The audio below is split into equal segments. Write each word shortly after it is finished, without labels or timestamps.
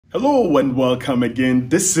Hello and welcome again.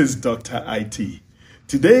 This is Dr. IT.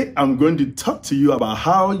 Today I'm going to talk to you about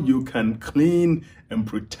how you can clean and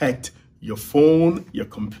protect your phone, your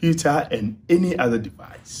computer, and any other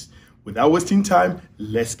device. Without wasting time,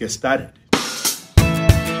 let's get started.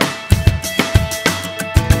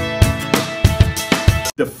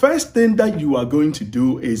 The first thing that you are going to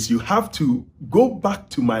do is you have to go back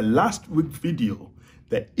to my last week video,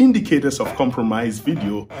 the indicators of compromise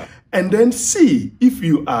video, and then see if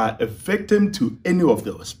you are a victim to any of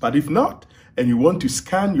those. But if not, and you want to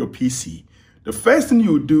scan your PC, the first thing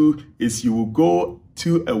you will do is you will go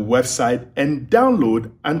to a website and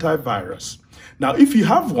download antivirus. Now, if you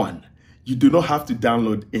have one, you do not have to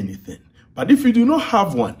download anything. But if you do not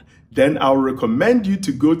have one, then I'll recommend you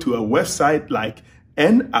to go to a website like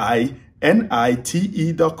nite.com.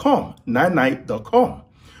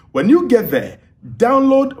 When you get there,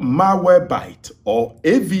 download Malwarebytes or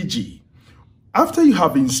AVG. After you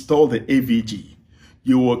have installed the AVG,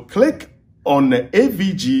 you will click on the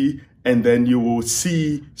AVG and then you will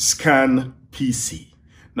see Scan PC.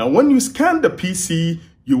 Now, when you scan the PC,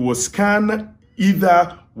 you will scan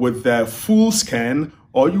either with the full scan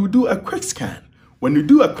or you do a quick scan. When you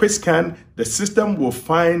do a quick scan, the system will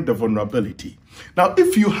find the vulnerability. Now,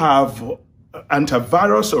 if you have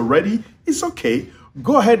antivirus already, it's okay.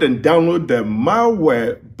 Go ahead and download the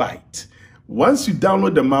Malwarebytes. Once you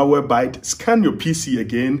download the Malwarebytes, scan your PC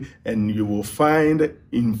again, and you will find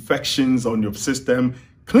infections on your system.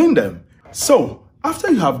 Clean them. So, after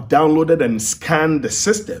you have downloaded and scanned the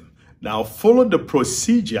system, now follow the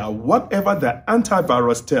procedure, whatever the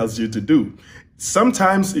antivirus tells you to do.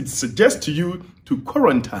 Sometimes it suggests to you to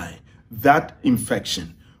quarantine that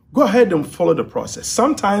infection. Go ahead and follow the process.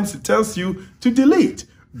 Sometimes it tells you to delete.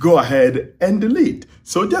 Go ahead and delete.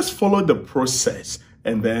 So just follow the process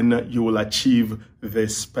and then you will achieve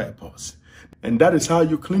this purpose. And that is how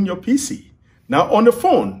you clean your PC. Now on the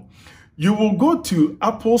phone, you will go to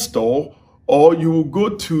Apple Store or you will go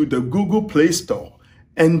to the Google Play Store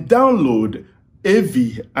and download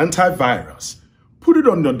AV antivirus. Put it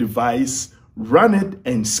on your device, run it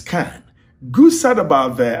and scan. Good side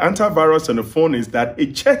about the antivirus on the phone is that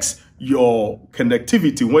it checks your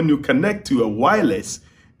connectivity. When you connect to a wireless,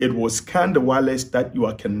 it will scan the wireless that you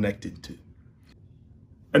are connected to.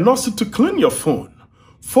 And also to clean your phone,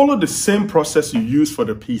 follow the same process you use for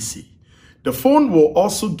the PC. The phone will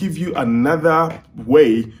also give you another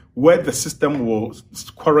way where the system will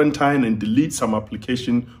quarantine and delete some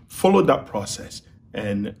application. Follow that process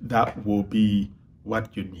and that will be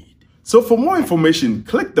what you need. So for more information,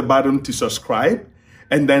 click the button to subscribe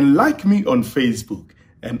and then like me on Facebook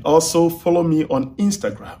and also follow me on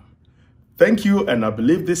Instagram. Thank you, and I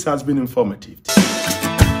believe this has been informative.